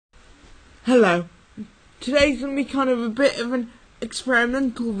Hello, today's going to be kind of a bit of an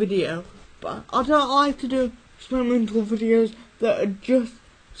experimental video, but I don't like to do experimental videos that are just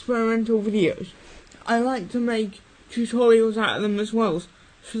experimental videos. I like to make tutorials out of them as well,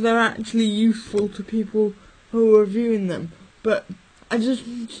 so they're actually useful to people who are viewing them. But I just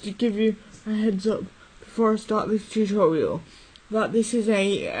wanted to give you a heads up before I start this tutorial that this is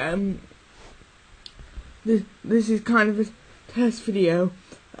a this is kind of a test video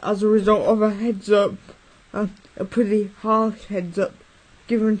as a result of a heads up, a pretty harsh heads up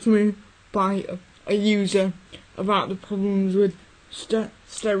given to me by a user about the problems with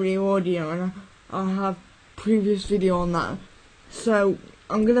stereo audio, and I have previous video on that. So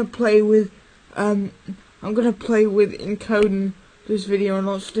I'm gonna play with encoding this video in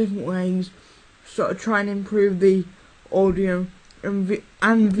lots of different ways, sort of try and improve the audio and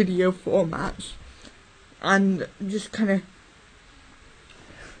video formats, and just kind of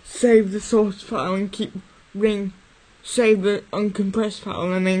save the source file and save the uncompressed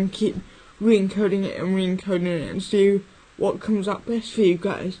file and then keep re-encoding it and see what comes up best for you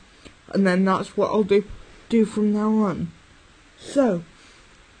guys. And then that's what I'll do from now on. So,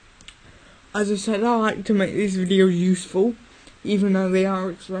 as I said, I like to make these videos useful, even though they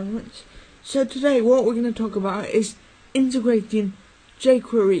are experiments. So today what we're going to talk about is integrating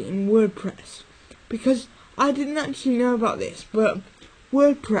JQuery in WordPress, because I didn't actually know about this, but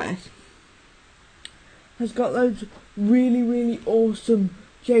WordPress has got loads of really awesome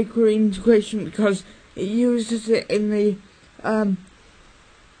JQuery integration because it uses it in the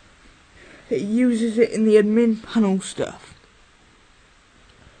admin panel stuff.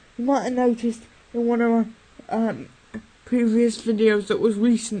 You might have noticed in one of my previous videos that was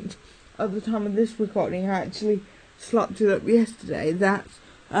recent at the time of this recording, I actually slapped it up yesterday, that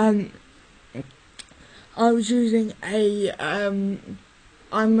I was using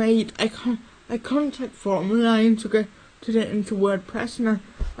I made a contact form and I integrated it into WordPress, and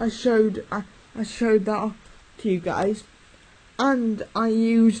I showed that to you guys, and I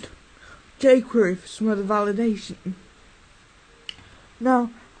used jQuery for some other validation.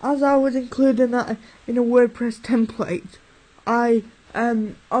 Now, as I was including that in a WordPress template, I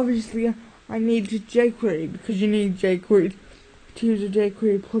obviously I needed jQuery, because you need jQuery to use a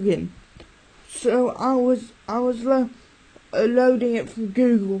jQuery plugin. So I was loading it from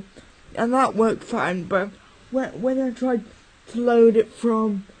Google, and that worked fine. But when I tried to load it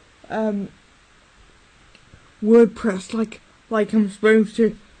from WordPress, like I'm supposed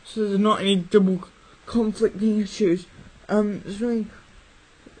to, so there's not any double conflicting issues, something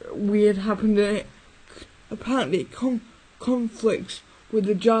weird happened, and it apparently conflicts with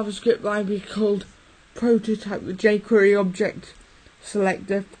the JavaScript library called Prototype. The jQuery object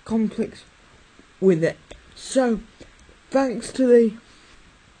selector conflicts with it. So, thanks to the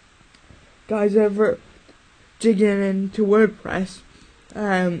guys over at Digging Into WordPress,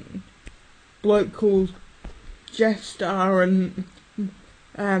 bloke called Jeff Starr and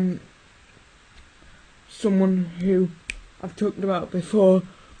someone who I've talked about before,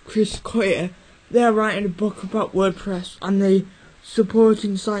 Chris Coyer, they're writing a book about WordPress, and the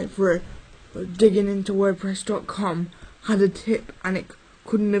supporting site for it, diggingintowordpress.com, had a tip, and it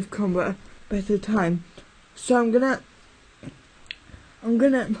couldn't have come at a better time. So I'm gonna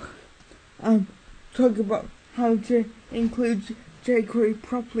talk about how to include jQuery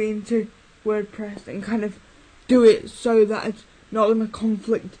properly into WordPress and kind of do it so that it's not going to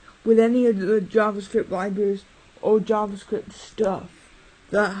conflict with any of the JavaScript libraries or JavaScript stuff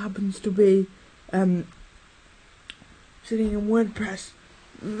that happens to be sitting in WordPress.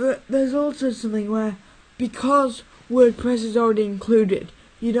 There's also something where, because WordPress is already included,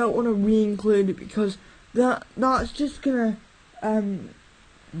 you don't want to re-include it, because that's just gonna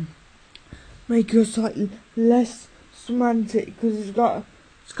make your site less semantic, because it's got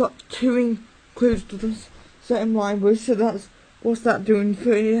two includes to the same library. So what's that doing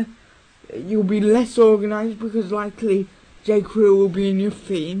for you? You'll be less organised, because likely jQuery will be in your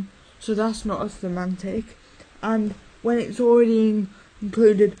theme, so that's not as semantic. And when it's already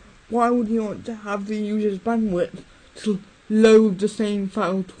included, why would you want to have the user's bandwidth to load the same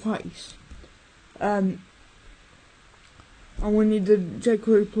file twice? And when you do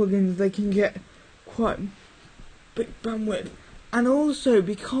jQuery plugins, they can get quite big bandwidth. And also,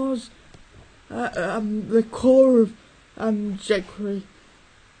 because the core of jQuery,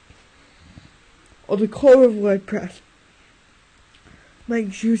 or the core of WordPress,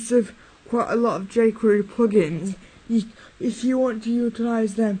 makes use of quite a lot of jQuery plugins, if you want to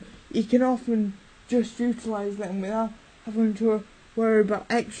utilise them, you can often just utilise them without having to worry about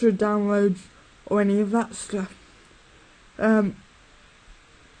extra downloads or any of that stuff.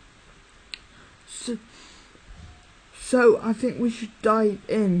 So I think we should dive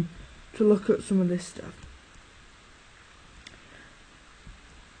in to look at some of this stuff.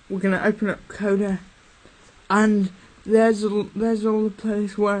 We're going to open up Coda, and there's all the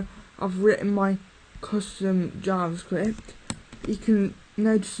place where I've written my custom JavaScript. You can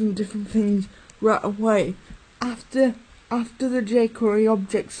notice some different things right away. After the jQuery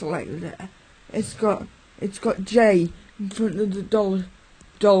object selector, it's got J in front of the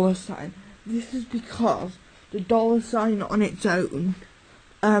dollar sign. This is because the dollar sign on its own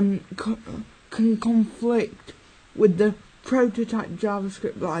can conflict with the prototype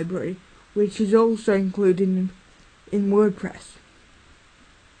JavaScript library, which is also included in WordPress.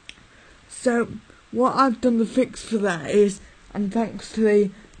 So what I've done the fix for that is, and thanks to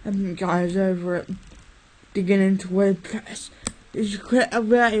the guys over at Digging into WordPress, is you create a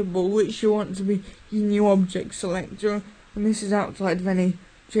variable which you want to be your new object selector, and this is outside of any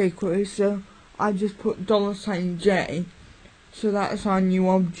jQuery, so I just put $J, so that's our new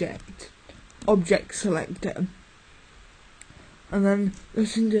object selector. And then the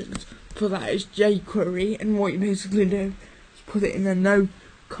syntax for that is JQuery, and what you basically do is put it in a no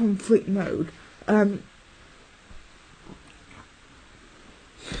conflict mode.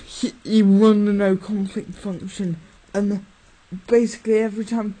 You run the no conflict function, and basically every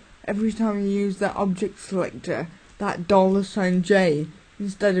time you use that object selector, that $J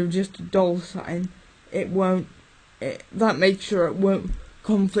instead of just a $, that makes sure it won't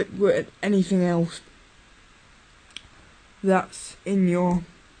conflict with anything else that's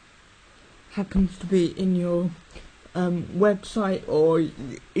happens to be in your website or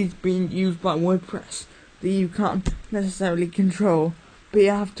is being used by WordPress that you can't necessarily control, but you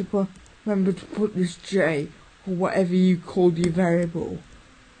have to remember to put this J or whatever you called your variable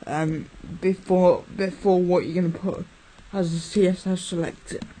before what you're going to put as a CSS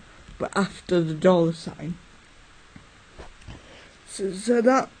selector, but after the $. So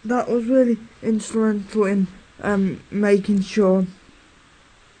that was really instrumental in making sure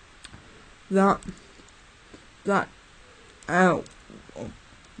that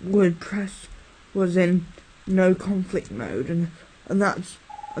WordPress was in no conflict mode, and that's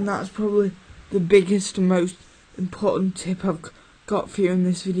probably the biggest and most important tip I've got for you in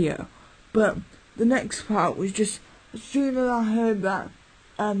this video. But the next part was just, as soon as I heard that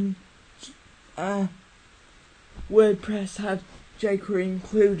WordPress had jQuery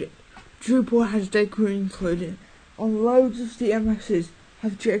included, Drupal has jQuery included, and loads of CMSs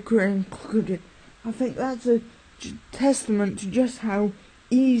have jQuery included, I think that's a testament to just how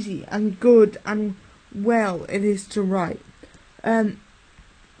easy and good and well it is to write.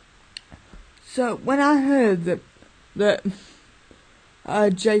 So when I heard that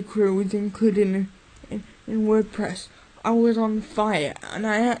jQuery was included in WordPress, I was on fire, and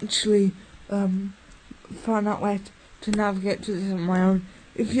I actually found out where to navigate to this on my own.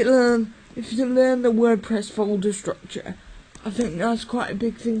 If you learn the WordPress folder structure, I think that's quite a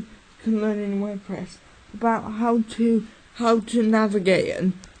big thing you can learn in WordPress about how to navigate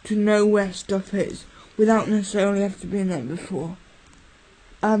and to know where stuff is without necessarily having to be in there before.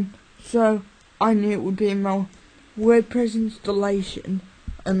 So I knew it would be in my WordPress installation,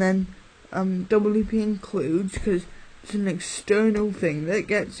 and then WP includes, because it's an external thing that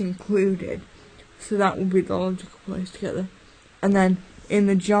gets included, so that would be the logical place to get there. And then in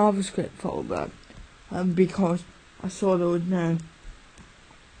the JavaScript folder, because I saw there was no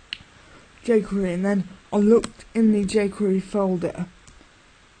jQuery, and then I looked in the jQuery folder,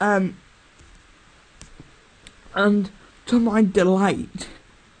 and to my delight,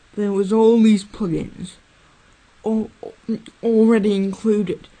 there was all these plugins already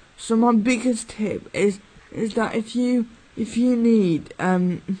included. So my biggest tip is that if you need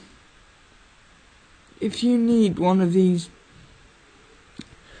one of these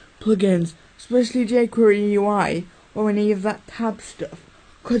plugins, especially jQuery UI or any of that tab stuff,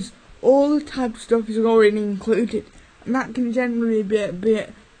 because all the tab stuff is already included, and that can generally be a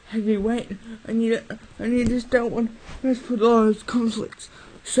bit heavyweight, and you just don't want to put all those conflicts.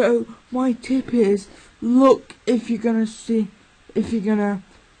 So my tip is, look if you're gonna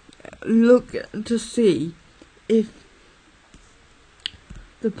look to see if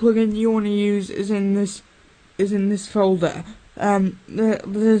the plugin you want to use is in this folder.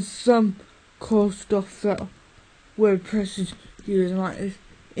 There's some core stuff that WordPress is using, like this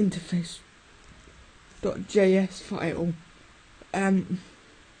interface.js file.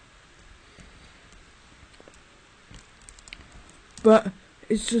 But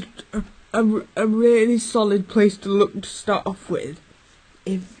it's just a really solid place to look to start off with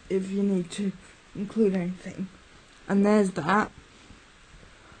if you need to include anything. And there's that.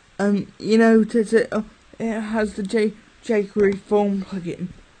 you notice it has the JQuery form plugin,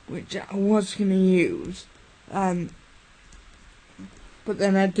 which I was going to use, but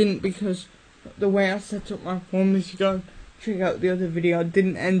then I didn't, because the way I set up my form, if you go check out the other video, I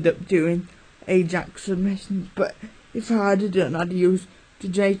didn't end up doing Ajax submissions. But if I had done, I'd use the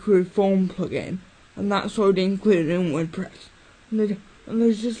JQuery form plugin, and that's already included in WordPress. And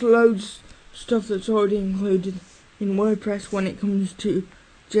there's just loads of stuff that's already included in WordPress when it comes to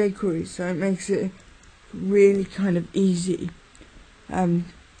JQuery, so it makes it really kind of easy to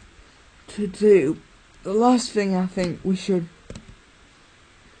do. The last thing I think we should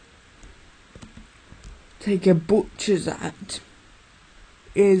take a butcher's at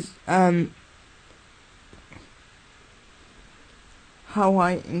is how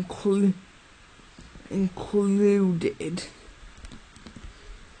I included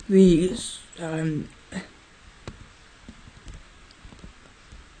these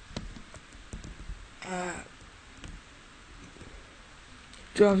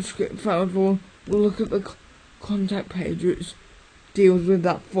JavaScript files. We'll look at the contact page, which deals with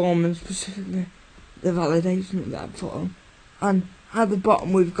that form and specifically the validation of that form. And at the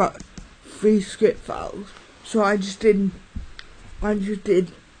bottom we've got 3 script files. So I just did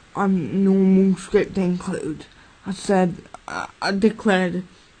normal script include. I said I declared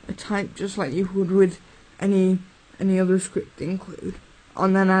a type just like you would with any other script include,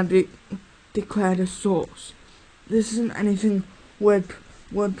 and then I declared a source. This isn't anything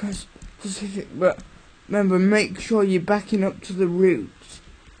WordPress specific, but remember, make sure you're backing up to the roots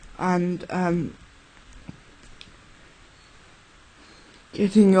and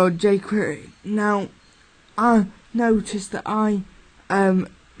getting your jQuery. Now, I noticed that I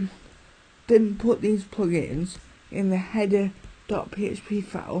didn't put these plugins in the header.php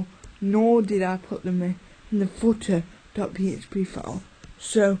file, nor did I put them in the footer.php file,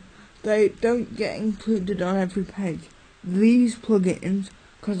 so they don't get included on every page. These plugins,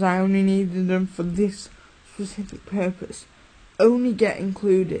 because I only needed them for this specific purpose, only get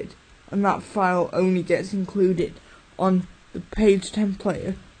included, and that file only gets included on the page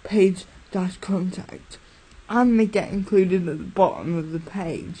template, page-contact, and they get included at the bottom of the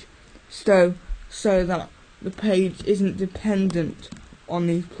page, so that the page isn't dependent on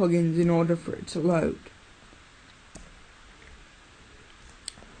these plugins in order for it to load.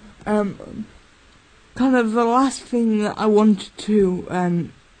 Kind of the last thing that I wanted to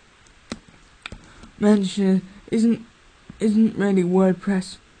mention isn't really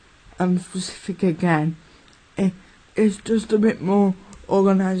WordPress specific again. It's just a bit more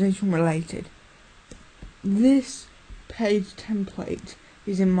organization related. This page template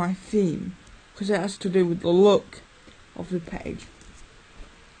is in my theme because it has to do with the look of the page.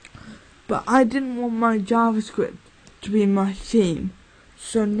 But I didn't want my JavaScript to be in my theme,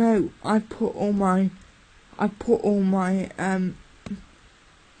 so no, I put all my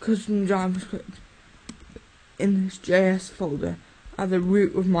custom JavaScript in this JS folder at the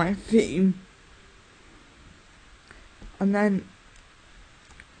root of my theme, and then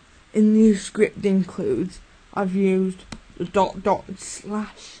in the script includes I've used the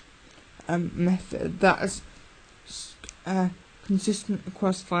 / method that's consistent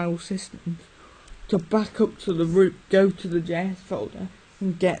across file systems to back up to the root, go to the JS folder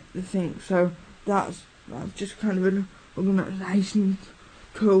and get the thing. So that's just kind of an organization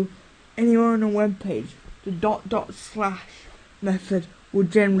tool. Anywhere on a web page, the / method will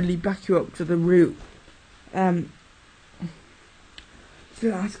generally back you up to the root. So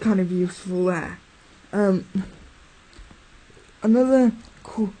that's kind of useful there. Another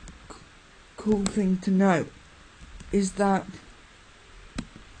cool thing to note is that,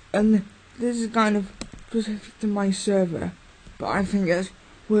 and this is kind of specific to my server, but I think it's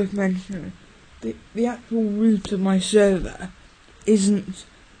worth mentioning, the actual root of my server isn't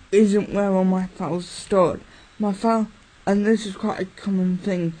where all my files are stored. My file, and this is quite a common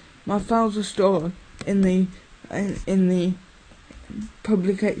thing, my files are stored in the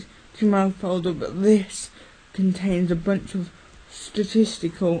public HTML folder, but this contains a bunch of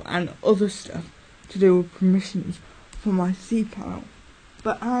statistical and other stuff to do with permissions for my cPanel.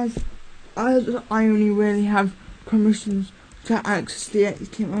 But as I only really have permissions to access the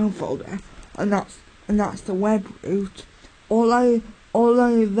HTML folder, and that's the web root, although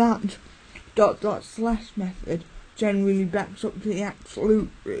that / method generally backs up to the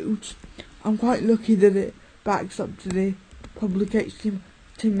absolute root, I'm quite lucky that it backs up to the public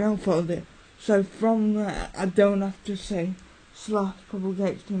HTML folder. So from there, I don't have to say /public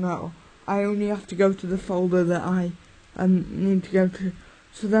HTML. I only have to go to the folder that I need to go to.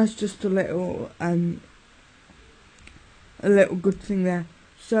 So that's just a little good thing there.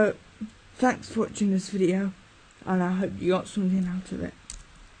 So, thanks for watching this video, and I hope you got something out of it.